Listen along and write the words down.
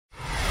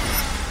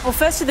Well,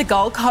 first to the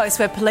Gold Coast,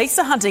 where police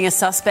are hunting a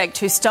suspect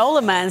who stole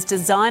a man's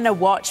designer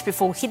watch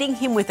before hitting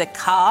him with a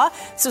car.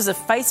 This was a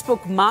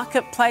Facebook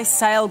marketplace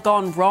sale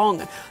gone wrong.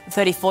 The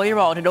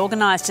 34-year-old had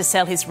organised to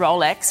sell his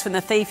Rolex when the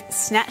thief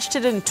snatched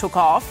it and took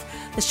off.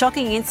 The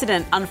shocking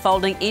incident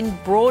unfolding in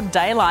broad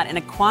daylight in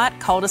a quiet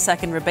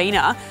cul-de-sac in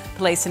Robina.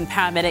 Police and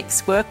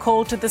paramedics were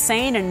called to the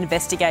scene and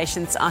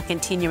investigations are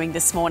continuing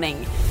this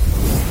morning.